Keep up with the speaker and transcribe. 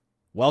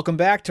Welcome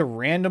back to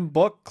Random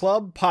Book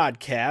Club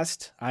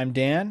Podcast. I'm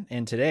Dan,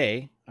 and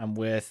today I'm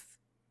with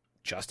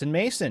Justin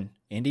Mason,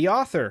 indie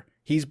author.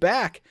 He's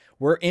back.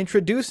 We're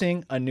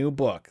introducing a new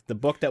book, the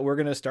book that we're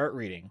going to start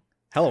reading.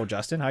 Hello,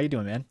 Justin. How you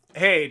doing, man?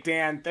 Hey,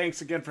 Dan.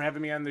 Thanks again for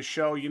having me on the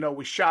show. You know,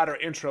 we shot our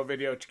intro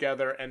video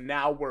together, and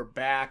now we're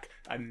back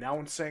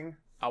announcing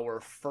our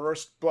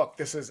first book.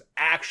 This is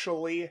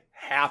actually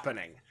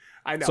happening.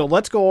 I know. So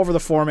let's go over the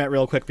format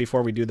real quick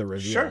before we do the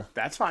reveal. Sure,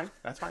 that's fine.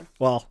 That's fine.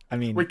 Well, I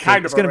mean,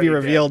 it's going to be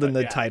revealed in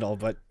the yeah. title,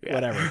 but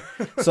whatever.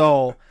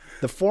 So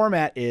the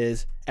format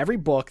is every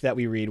book that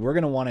we read, we're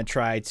going to want to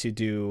try to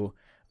do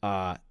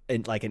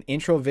like an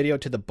intro video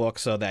to the book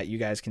so that you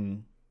guys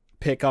can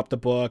pick up the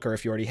book, or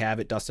if you already have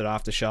it, dust it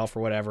off the shelf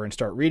or whatever and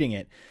start reading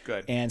it.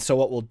 Good. And so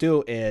what we'll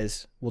do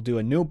is we'll do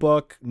a new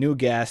book, new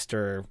guest,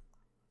 or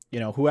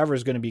whoever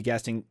is going to be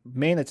guesting.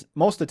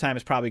 Most of the time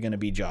it's probably going to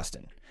be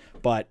Justin.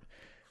 But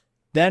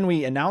then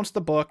we announce the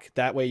book,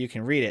 that way you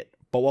can read it.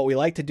 But what we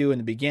like to do in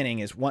the beginning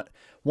is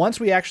once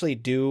we actually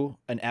do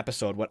an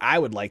episode, what I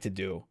would like to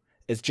do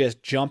is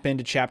just jump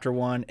into chapter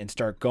 1 and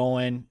start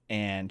going,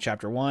 and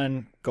chapter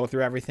 1, go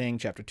through everything,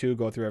 chapter 2,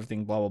 go through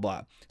everything, blah, blah,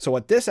 blah. So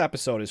what this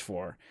episode is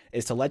for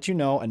is to let you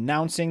know,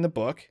 announcing the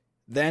book.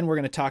 Then we're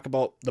going to talk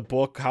about the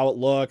book, how it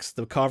looks,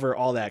 the cover,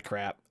 all that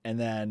crap, and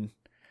then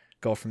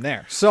go from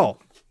there. So,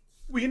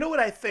 well, you know what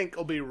I think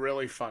will be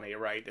really funny,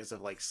 right? Is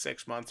it like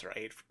 6 months or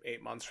eight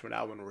months from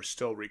now, when we're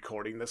still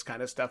recording this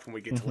kind of stuff, when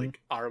we get to like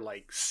our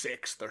like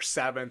 6th or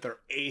 7th or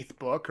 8th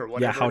book or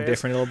whatever. Yeah, how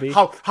different it'll be.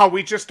 How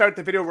we just start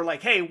the video, we're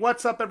like, hey,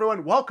 what's up,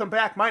 everyone? Welcome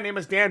back. My name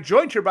is Dan,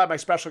 joined here by my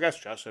special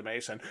guest, Justin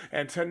Mason.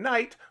 And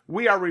tonight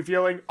we are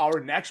revealing our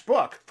next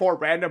book for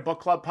Random Book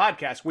Club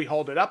Podcast. We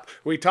hold it up,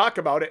 we talk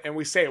about it, and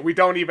we say it. We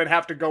don't even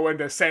have to go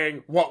into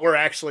saying what we're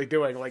actually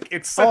doing. Like,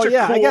 it's such a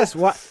cool... I guess.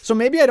 So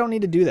maybe I don't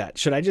need to do that.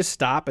 Should I just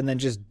stop and then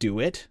just do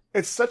it?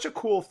 It's such a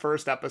cool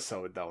first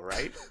episode, though,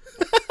 right?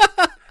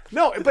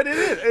 No, but it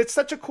is. It's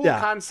such a cool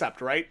concept,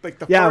 right? Like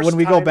the first when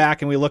we time... go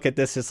back and we look at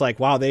this, it's like,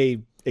 wow,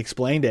 they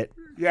explained it.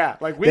 Yeah,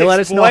 like they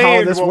let us know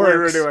how this what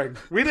works. We were doing.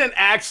 We didn't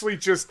actually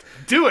just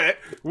do it.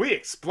 We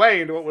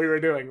explained what we were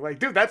doing. Like,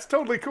 dude, that's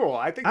totally cool.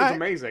 I think it's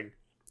amazing.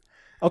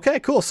 Okay,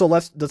 cool. So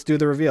let's do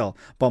the reveal.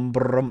 Bum,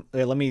 brum.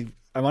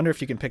 I wonder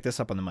if you can pick this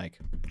up on the mic.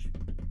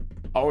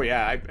 Oh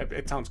yeah,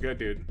 it sounds good,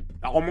 dude.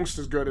 Almost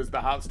as good as the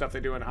hot stuff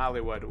they do in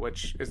Hollywood,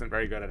 which isn't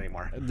very good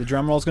anymore. The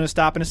drum roll's going to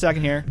stop in a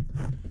second here.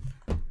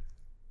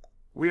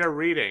 We are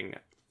reading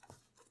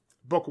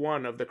Book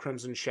 1 of The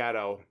Crimson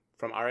Shadow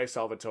from R.A.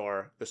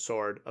 Salvatore, The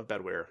Sword of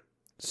Bedwyr.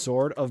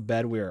 Sword of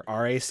Bedwyr,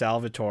 R.A.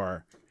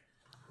 Salvatore.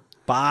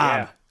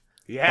 Bob.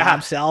 Yeah.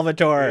 Bob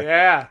Salvatore.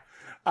 Yeah.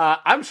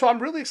 I'm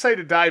really excited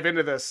to dive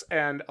into this,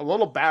 and a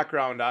little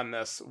background on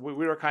this. We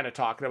were kind of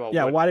talking about...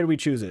 Yeah, why did we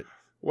choose it?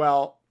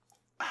 Well,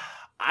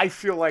 I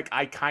feel like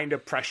I kind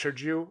of pressured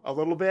you a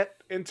little bit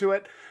into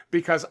it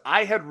because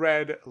I had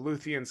read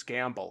Luthien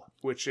Gamble,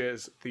 which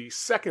is the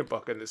second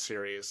book in the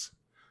series,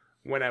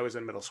 when I was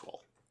in middle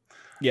school.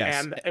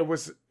 Yes. And it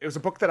was a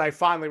book that I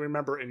fondly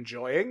remember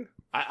enjoying.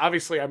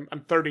 Obviously, I'm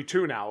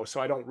 32 now,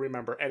 so I don't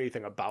remember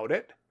anything about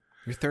it.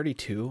 You're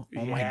 32?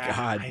 Oh my Yeah,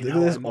 God. I Look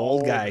know, at this I'm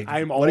old old. guy.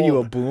 I'm What are you, a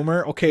old.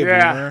 boomer? Okay,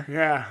 Yeah, boomer.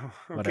 yeah.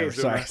 Whatever. Okay,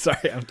 Zoomer.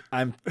 Sorry.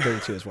 I'm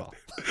 32 as well.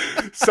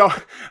 So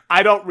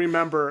I don't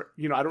remember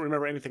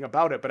anything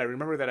about it, but I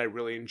remember that I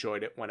really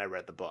enjoyed it when I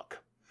read the book.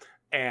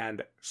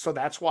 And so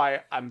that's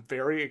why I'm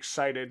very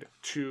excited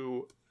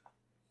to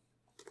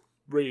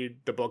read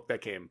the book that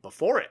came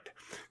before it.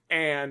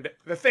 And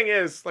the thing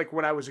is, like,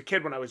 when I was a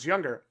kid, when I was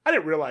younger, I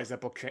didn't realize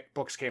that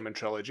books came in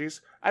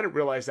trilogies. I didn't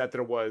realize that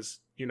there was,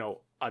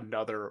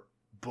 another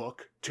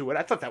book to it.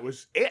 I thought that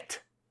was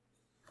it.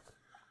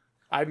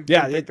 I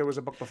didn't think there was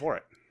a book before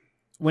it.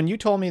 When you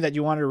told me that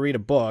you wanted to read a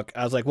book,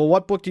 I was like, well,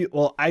 what book do you...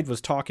 Well, I was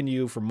talking to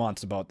you for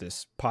months about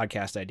this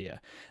podcast idea.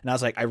 And I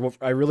was like,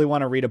 I really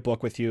want to read a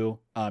book with you.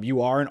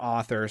 You are an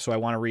author, so I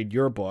want to read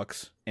your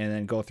books and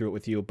then go through it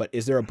with you. But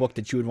is there a book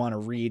that you would want to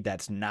read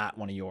that's not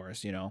one of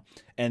yours,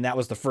 And that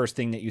was the first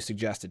thing that you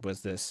suggested,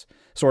 was this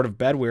Sword of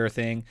Bedwyr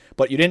thing.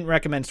 But you didn't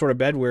recommend Sword of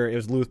Bedwyr. It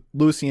was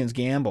Lucien's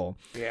Gamble.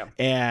 Yeah.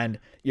 And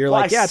you're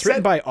like, it's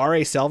written by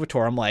R.A.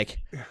 Salvatore. I'm like,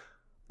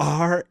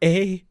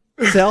 R.A.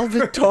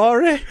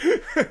 Salvatore?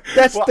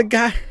 That's the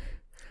guy.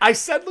 I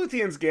said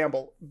Luthien's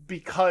Gamble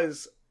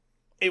because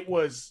it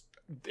was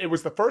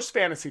the first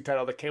fantasy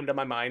title that came to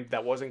my mind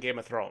that wasn't Game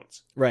of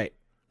Thrones. Right.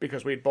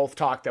 Because we'd both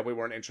talked that we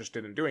weren't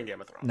interested in doing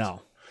Game of Thrones.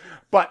 No.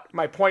 But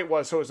my point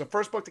was, so it was the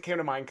first book that came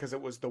to mind because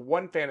it was the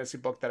one fantasy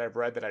book that I've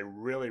read that I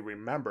really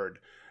remembered.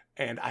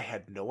 And I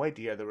had no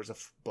idea there was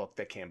a book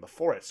that came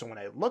before it. So when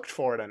I looked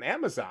for it on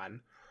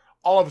Amazon,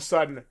 all of a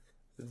sudden,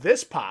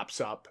 this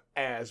pops up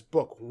as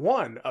book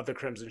 1 of The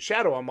Crimson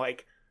Shadow. I'm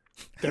like,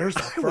 there's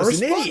the first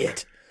book.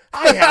 Idiot.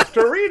 I have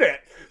to read it.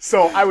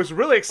 So I was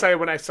really excited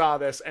when I saw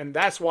this, and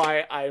that's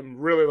why I'm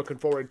really looking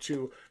forward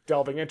to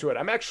delving into it.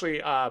 I'm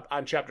actually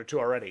on chapter 2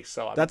 already,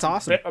 so that's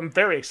awesome. I'm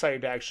very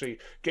excited to actually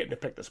get to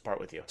pick this apart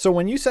with you. So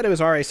when you said it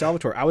was R.A.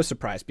 Salvatore, I was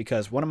surprised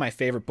because one of my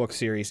favorite book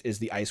series is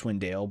the Icewind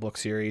Dale book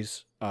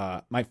series.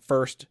 My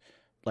first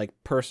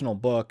personal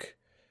book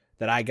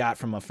that I got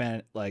from a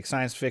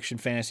science fiction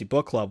fantasy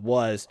book club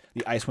was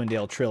the Icewind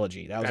Dale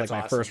trilogy. That was That's like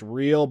my awesome. first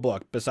real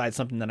book besides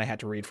something that I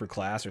had to read for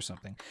class or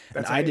something.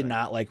 That's and I did amazing.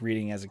 not like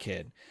reading as a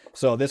kid.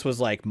 So this was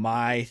like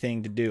my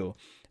thing to do.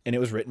 And it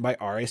was written by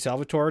R.A.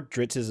 Salvatore.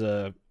 Dritz is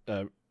a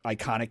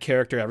iconic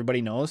character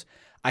everybody knows.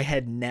 I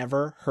had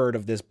never heard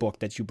of this book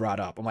that you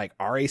brought up. I'm like,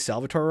 R.A.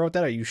 Salvatore wrote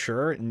that? Are you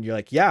sure? And you're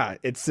like, yeah,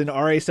 it's an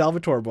R.A.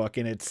 Salvatore book,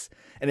 and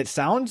it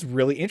sounds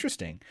really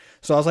interesting.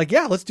 So I was like,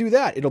 yeah, let's do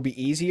that. It'll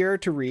be easier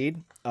to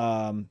read.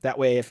 That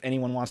way, if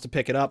anyone wants to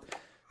pick it up,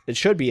 it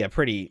should be a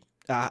pretty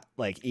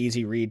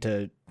easy read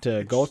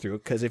to go through.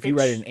 Because if you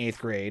read it in 8th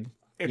grade,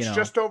 It's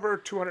just over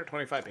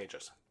 225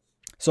 pages.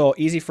 So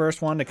easy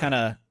first one to kind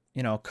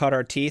of cut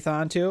our teeth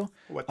onto.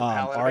 What the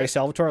palette R.A. of it.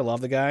 Salvatore, I love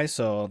the guy,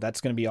 so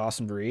that's going to be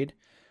awesome to read.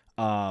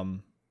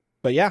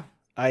 But yeah,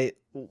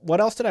 what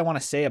else did I want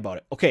to say about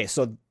it? Okay,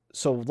 so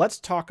let's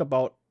talk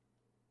about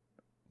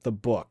the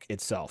book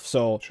itself.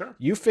 So Sure.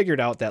 you figured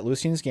out that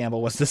Lucien's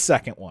Gamble was the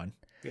second one.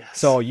 Yes.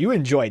 So you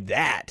enjoyed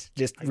that,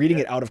 just reading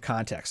did. it out of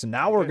context. So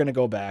now we're going to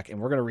go back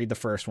and we're going to read the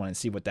first one and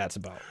see what that's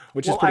about,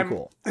 which is Well, pretty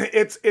cool.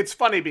 It's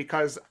funny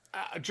because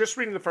just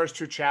reading the first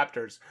 2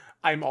 chapters,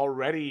 I'm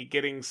already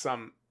getting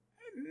some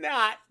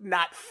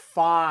not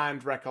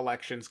fond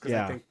recollections because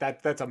Yeah. I think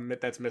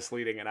that's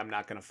misleading and I'm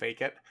not going to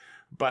fake it.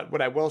 But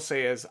what I will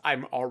say is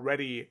I'm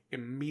already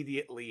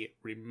immediately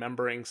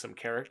remembering some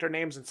character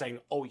names and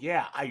saying, "Oh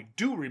yeah, I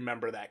do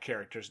remember that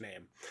character's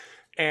name,"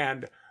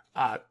 and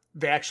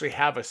they actually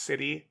have a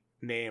city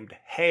named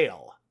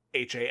Hale,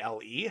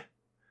 Hale,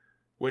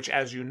 which,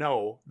 as you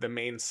know, the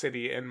main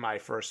city in my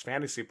first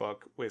fantasy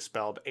book was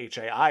spelled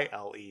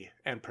Haile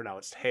and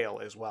pronounced Hale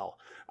as well.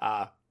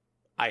 I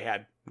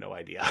had no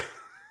idea.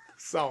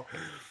 So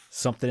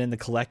Something in the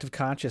collective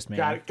conscious,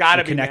 man. gotta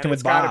You're be connecting man. with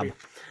It's gotta Bob. be.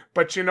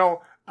 But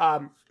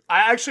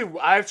I actually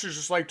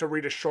just like to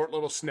read a short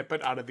little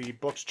snippet out of the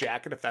book's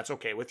jacket, if that's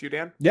okay with you,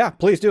 Dan. Yeah,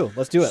 please do.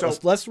 Let's do it. So-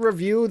 Let's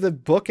review the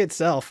book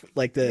itself,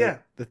 like the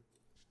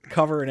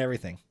cover and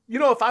everything.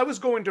 If I was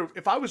looking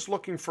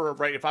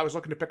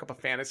to pick up a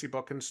fantasy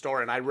book in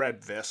store and I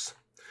read this,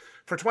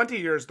 for 20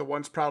 years the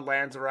once proud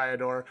lands of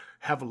Rhyador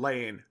have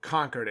lain,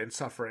 conquered and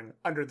suffering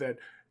under the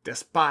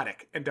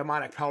despotic and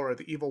demonic power of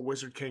the evil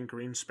wizard king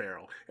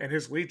Greensparrow and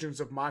his legions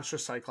of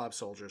monstrous cyclops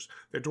soldiers.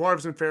 The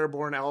dwarves and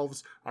fair-born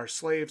elves are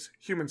slaves,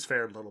 humans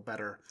fared little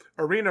better.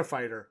 Arena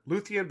fighter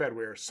Luthien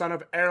Bedwyr, son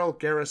of Errol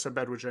Garrus of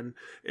Bedwygen,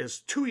 is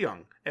too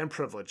young and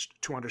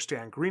privileged to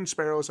understand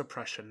Greensparrow's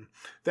oppression.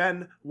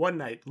 Then, one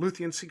night,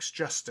 Luthien seeks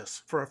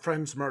justice for a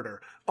friend's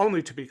murder,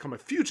 only to become a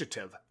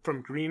fugitive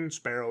from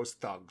Greensparrow's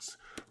thugs.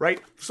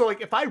 Right? So,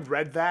 if I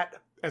read that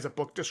as a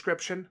book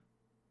description,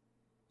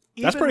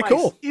 That's pretty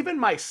cool. Even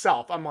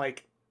myself, I'm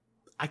like,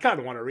 I kind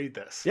of want to read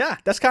this. Yeah,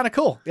 that's kind of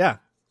cool. Yeah.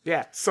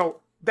 Yeah. So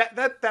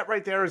that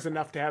right there is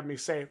enough to have me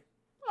say,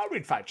 I'll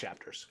read 5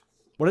 chapters.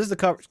 What is the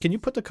cover? Can you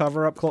put the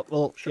cover up?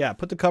 Well, Sure. Yeah,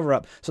 put the cover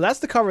up. So that's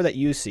the cover that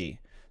you see.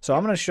 So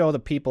I'm going to show the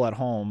people at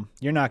home.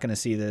 You're not going to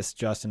see this,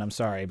 Justin. I'm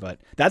sorry, but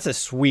that's a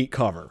sweet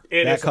cover.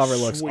 That cover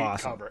looks sweet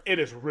awesome. Cover. It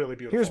is really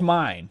beautiful. Here's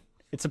mine.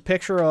 It's a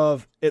picture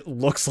of, it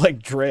looks like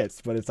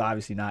Dritz, but it's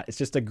obviously not. It's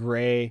just a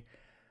gray,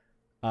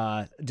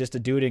 just a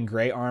dude in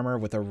gray armor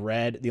with a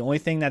red. The only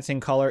thing that's in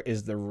color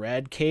is the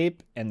red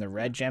cape and the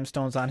red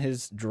gemstones on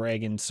his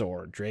dragon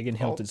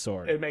hilted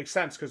sword. It makes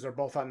sense because they're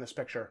both on this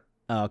picture.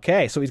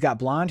 Okay, so he's got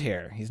blonde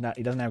hair. He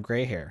doesn't have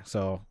gray hair.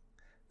 So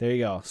there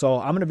you go. So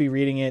I'm going to be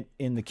reading it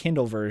in the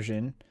Kindle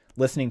version,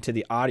 listening to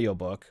the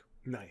audiobook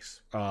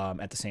Nice.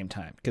 at the same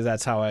time, because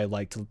that's how I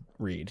like to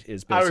read,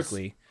 is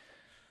basically.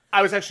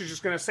 I was actually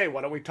just going to say,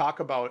 why don't we talk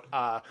about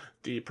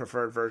the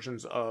preferred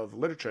versions of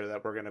literature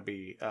that we're going to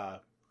be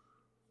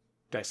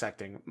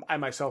dissecting. I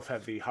myself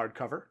have the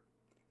hardcover.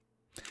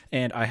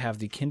 And I have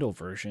the Kindle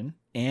version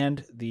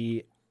and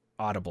the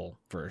Audible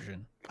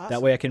version. Awesome.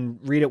 That way I can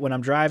read it when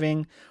I'm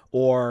driving,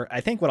 or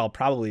I think what I'll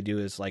probably do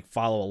is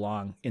follow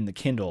along in the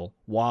Kindle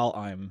while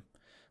I'm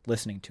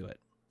listening to it.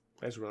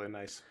 That's really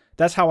nice.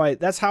 That's how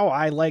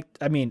I like.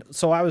 I mean,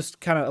 so I was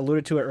kind of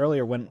alluded to it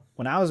earlier. When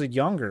I was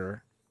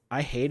younger,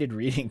 I hated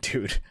reading,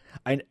 dude.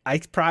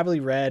 I probably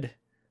read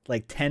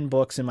 10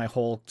 books in my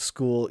whole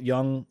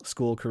young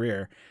school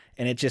career,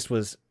 and I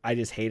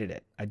just hated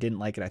it. I didn't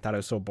like it. I thought it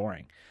was so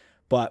boring.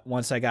 But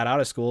once I got out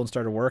of school and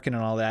started working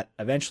and all that,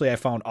 eventually I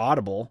found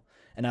Audible,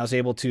 and I was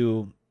able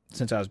to,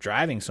 since I was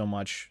driving so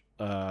much,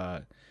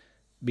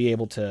 be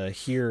able to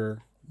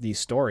hear these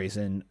stories.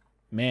 And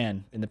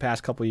man, in the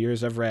past couple of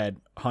years, I've read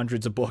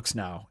hundreds of books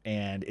now,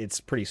 and it's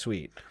pretty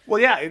sweet.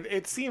 Well, yeah,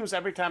 it seems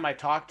every time I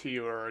talk to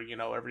you, or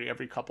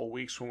every couple of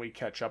weeks when we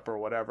catch up or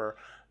whatever,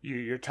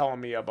 you're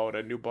telling me about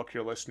a new book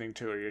you're listening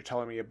to, or you're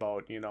telling me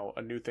about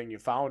a new thing you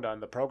found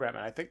on the program,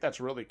 and I think that's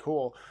really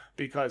cool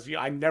because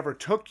I never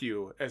took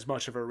you as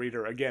much of a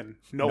reader. Again,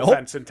 no Nope.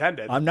 offense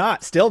intended. I'm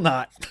not, still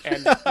not.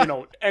 and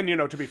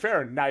to be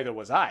fair, neither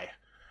was I.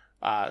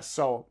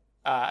 So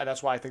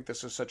that's why I think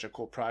this is such a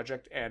cool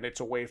project, and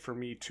it's a way for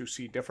me to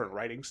see different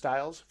writing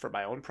styles for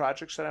my own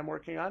projects that I'm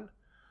working on.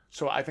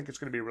 So I think it's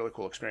going to be a really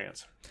cool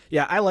experience.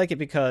 Yeah, I like it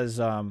because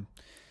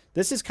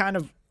this is kind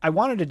of, I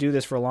wanted to do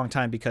this for a long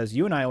time because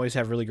you and I always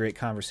have really great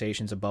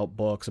conversations about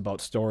books, about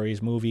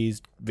stories,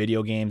 movies,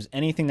 video games,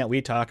 anything that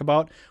we talk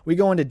about. We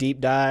go into deep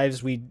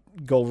dives, we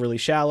go really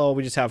shallow,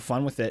 we just have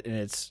fun with it, and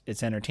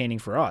it's entertaining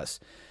for us.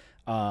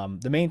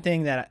 The main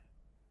thing that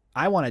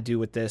I want to do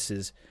with this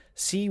is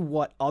see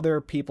what other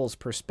people's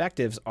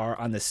perspectives are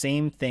on the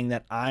same thing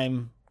that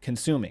I'm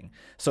consuming.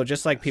 So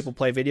just like people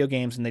play video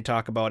games and they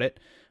talk about it,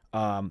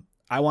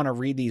 I want to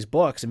read these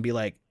books and be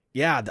like,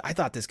 yeah, I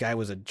thought this guy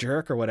was a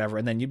jerk or whatever.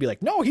 And then you'd be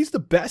like, no, he's the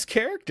best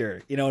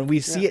character, and we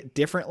see it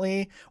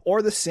differently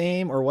or the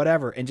same or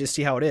whatever, and just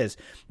see how it is.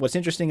 What's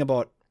interesting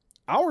about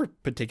our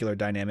particular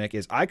dynamic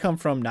is I come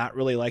from not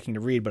really liking to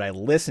read, but I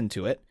listen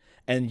to it.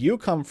 And you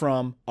come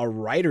from a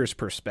writer's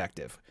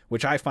perspective,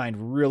 which I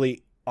find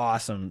really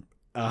awesome.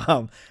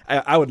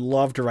 I would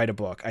love to write a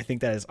book. I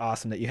think that is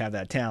awesome that you have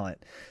that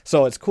talent.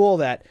 So it's cool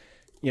that,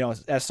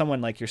 as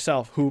someone like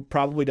yourself who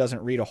probably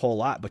doesn't read a whole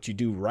lot, but you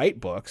do write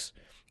books,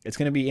 it's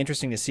going to be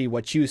interesting to see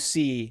what you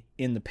see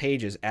in the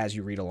pages as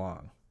you read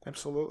along.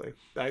 Absolutely.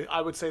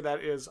 I would say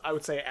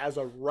as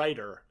a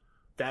writer,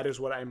 that is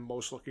what I'm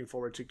most looking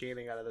forward to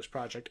gaining out of this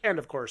project. And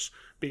of course,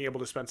 being able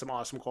to spend some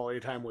awesome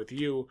quality time with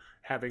you,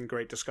 having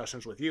great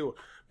discussions with you,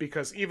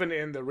 because even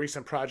in the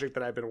recent project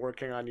that I've been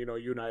working on,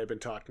 you and I have been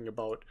talking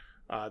about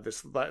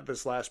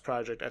this last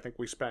project. I think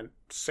we spent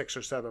 6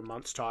 or 7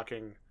 months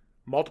talking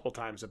multiple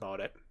times about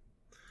it.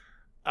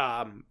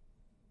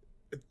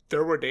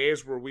 There were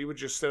days where we would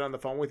just sit on the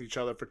phone with each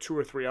other for 2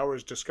 or 3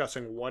 hours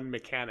discussing one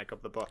mechanic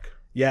of the book.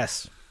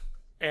 Yes.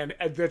 And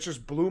that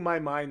just blew my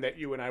mind that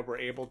you and I were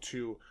able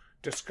to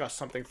discuss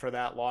something for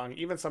that long,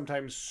 even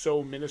sometimes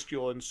so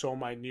minuscule and so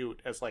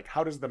minute as like,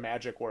 how does the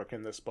magic work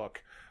in this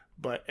book?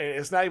 But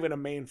it's not even a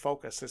main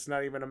focus. It's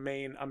not even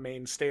a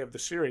mainstay of the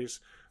series,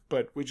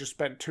 but we just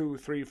spent 2,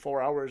 3,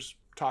 4 hours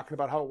talking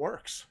about how it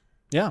works.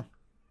 Yeah.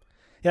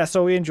 Yeah.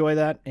 So we enjoy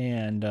that.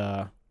 And,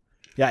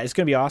 it's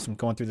going to be awesome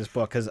going through this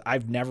book because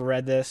I've never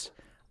read this.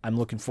 I'm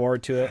looking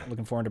forward to it.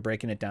 Looking forward to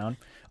breaking it down.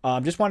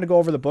 Just wanted to go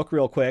over the book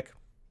real quick.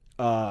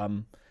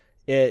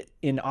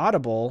 In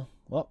Audible,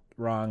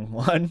 wrong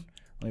one.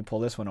 Let me pull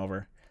this one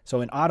over. So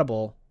in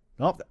Audible,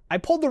 I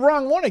pulled the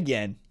wrong one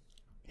again.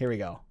 Here we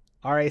go.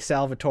 R.A.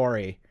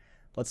 Salvatore.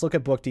 Let's look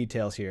at book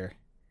details here.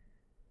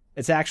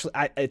 It's actually,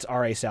 it's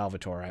R.A.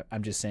 Salvatore.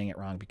 I'm just saying it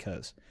wrong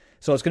because.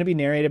 So it's going to be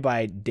narrated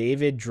by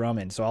David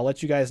Drummond. So I'll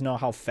let you guys know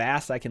how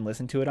fast I can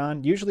listen to it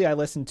on. Usually I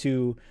listen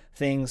to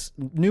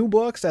new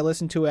books I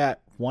listen to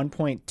at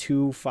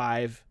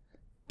 1.25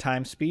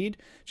 times speed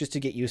just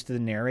to get used to the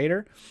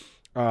narrator.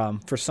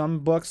 For some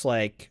books,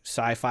 like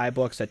sci-fi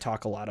books that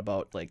talk a lot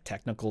about like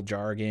technical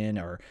jargon,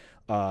 or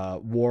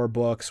war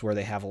books where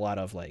they have a lot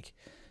of like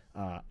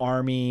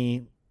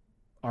army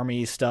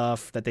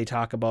stuff that they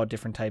talk about,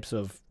 different types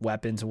of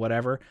weapons and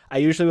whatever, I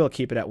usually will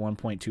keep it at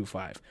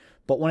 1.25.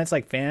 But when it's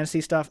like fantasy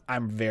stuff,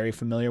 I'm very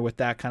familiar with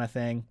that kind of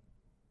thing.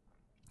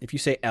 If you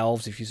say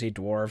elves, if you say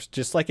dwarves,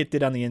 just like it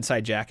did on the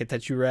Inside Jacket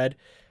that you read,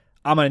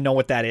 I'm going to know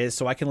what that is,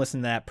 so I can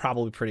listen to that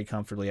probably pretty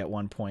comfortably at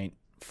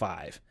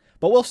 1.5.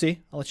 But we'll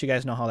see. I'll let you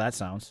guys know how that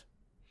sounds.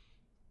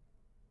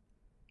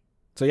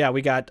 So yeah,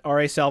 we got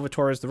R.A.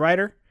 Salvatore as the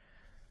writer.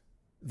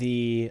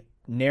 The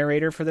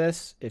narrator for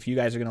this, if you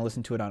guys are going to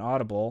listen to it on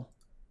Audible,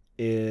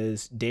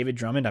 is David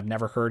Drummond. I've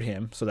never heard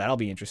him, so that'll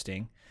be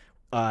interesting.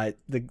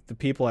 The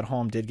people at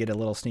home did get a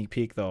little sneak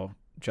peek though,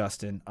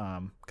 Justin,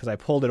 because I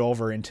pulled it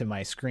over into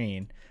my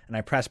screen and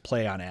I pressed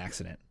play on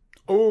accident.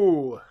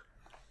 Oh.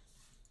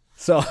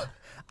 So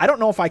I don't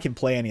know if I can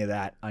play any of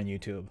that on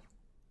YouTube.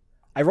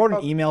 I wrote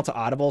an email to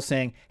Audible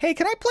saying, hey,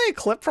 can I play a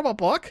clip from a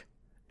book?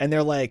 And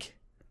they're like,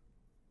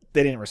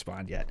 they didn't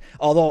respond yet.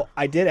 Although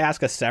I did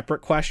ask a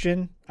separate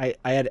question. I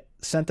had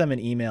sent them an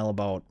email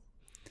about,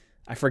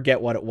 I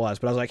forget what it was,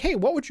 but I was like, hey,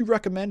 what would you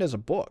recommend as a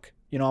book?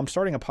 I'm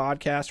starting a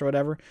podcast or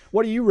whatever.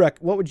 What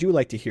would you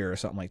like to hear or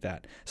something like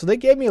that? So they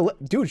gave me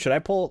dude, should I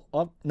pull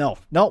up? No,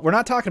 we're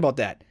not talking about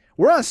that.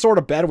 We're on Sort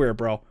of Bedwear,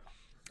 bro.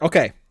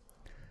 Okay.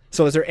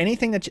 So is there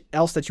anything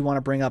else that you want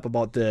to bring up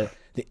about the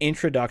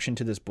introduction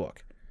to this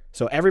book?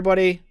 So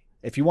everybody,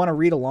 if you want to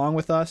read along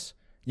with us,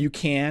 you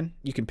can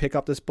pick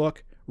up this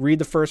book, read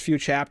the first few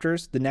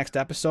chapters. The next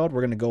episode,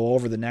 we're going to go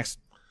over the next,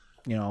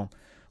 1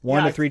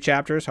 to 3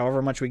 chapters,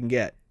 however much we can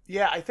get.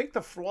 Yeah, I think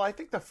the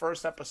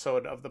first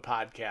episode of the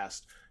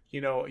podcast,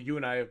 you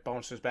and I have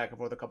bounced this back and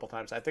forth a couple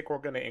times. I think we're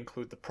going to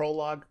include the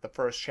prologue, the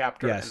first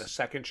chapter, and the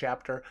second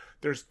chapter.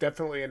 There's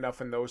definitely enough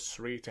in those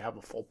 3 to have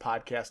a full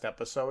podcast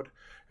episode.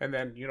 And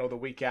then, the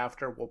week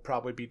after, we'll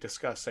probably be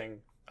discussing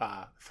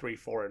 3,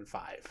 4, and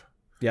 5.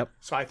 Yep.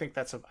 So I think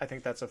that's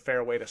a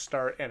fair way to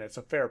start, and it's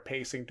a fair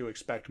pacing to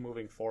expect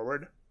moving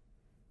forward.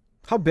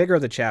 How big are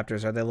the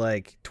chapters? Are they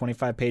like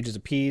 25 pages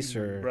a piece,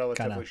 or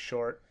relatively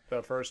short?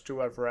 The first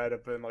 2 I've read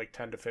have been like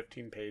 10 to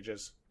 15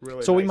 pages.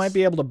 Really. So nice. We might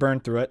be able to burn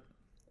through it.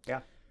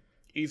 Yeah.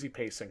 Easy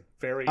pacing.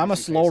 Very. I'm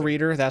easy a slow pacing.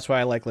 reader. That's why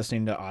I like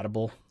listening to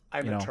Audible.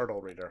 I'm a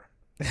turtle reader.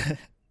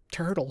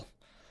 Turtle.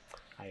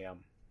 I am.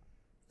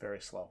 Very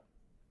slow.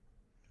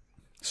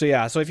 So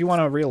yeah. So if you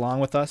want to read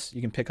along with us,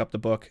 you can pick up the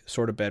book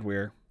Sort of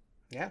Bedwear.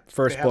 Yeah.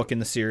 First book in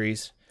the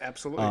series.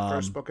 Absolutely.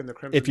 First book in the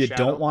Crimson If you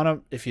Shadow. don't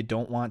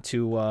want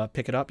to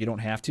pick it up, you don't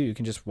have to. You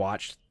can just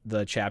watch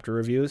the chapter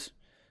reviews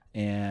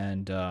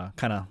and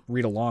kind of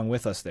read along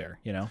with us there,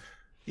 you know?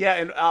 Yeah,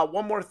 and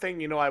one more thing,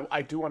 you know,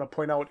 I do want to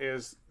point out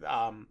is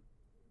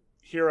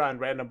here on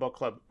Random Book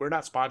Club, we're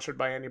not sponsored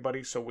by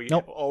anybody, so we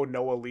owe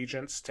no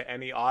allegiance to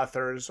any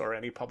authors or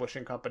any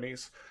publishing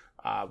companies.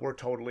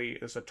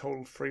 It's a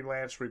total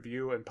freelance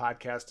review and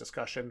podcast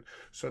discussion,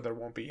 so there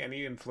won't be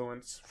any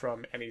influence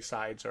from any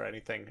sides or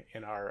anything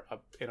in our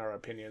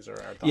opinions or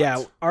our thoughts.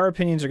 Yeah, our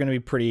opinions are going to be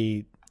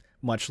pretty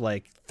much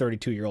like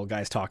 32-year-old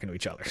guys talking to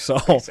each other. So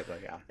basically,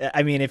 yeah.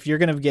 I mean, if you're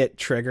going to get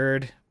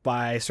triggered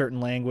by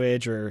certain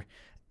language or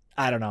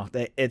I don't know,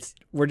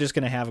 we're just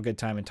going to have a good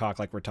time and talk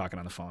like we're talking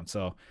on the phone.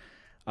 So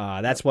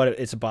that's what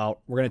it's about.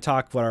 We're going to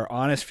talk what our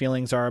honest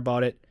feelings are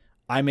about it.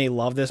 I may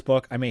love this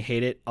book. I may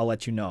hate it. I'll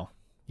let you know,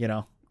 you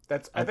know?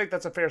 I think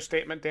that's a fair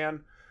statement,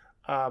 Dan.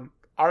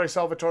 Ari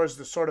Salvatore's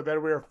The Sword of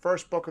Bedweir,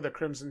 first book of the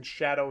Crimson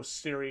Shadow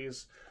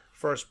series,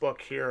 first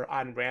book here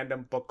on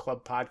Random Book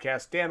Club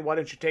Podcast. Dan, why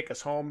don't you take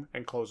us home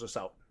and close us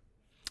out?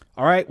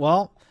 All right.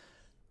 Well,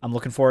 I'm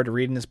looking forward to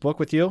reading this book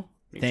with you.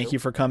 Thank you you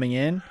for coming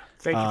in.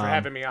 Thank you for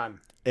having me on.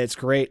 It's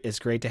great. It's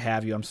great to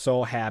have you. I'm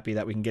so happy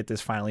that we can get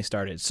this finally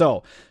started.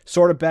 So,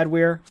 Sword of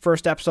Bedweir,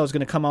 first episode is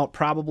going to come out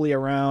probably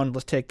around,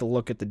 let's take a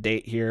look at the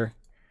date here,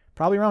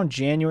 probably around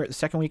January, the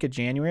second week of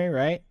January,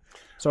 right?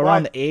 So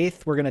around the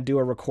 8th, we're going to do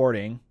a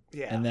recording,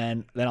 and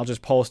then I'll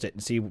just post it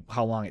and see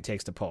how long it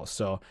takes to post.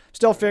 So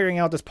still figuring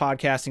out this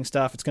podcasting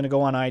stuff. It's going to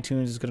go on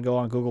iTunes. It's going to go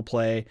on Google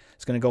Play.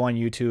 It's going to go on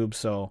YouTube.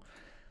 So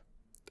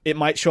it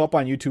might show up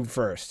on YouTube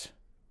first.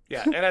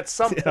 Yeah, and at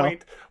some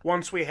point,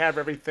 once we have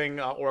everything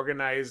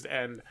organized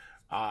and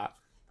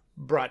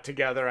brought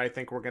together, I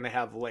think we're going to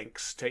have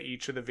links to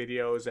each of the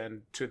videos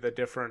and to the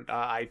different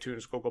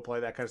iTunes, Google Play,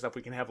 that kind of stuff.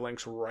 We can have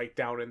links right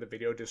down in the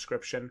video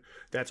description.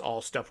 That's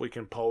all stuff we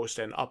can post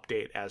and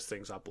update as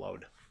things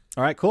upload.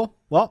 All right, cool.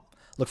 Well,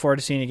 look forward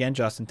to seeing you again,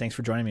 Justin. Thanks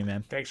for joining me,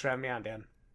 man. Thanks for having me on, Dan.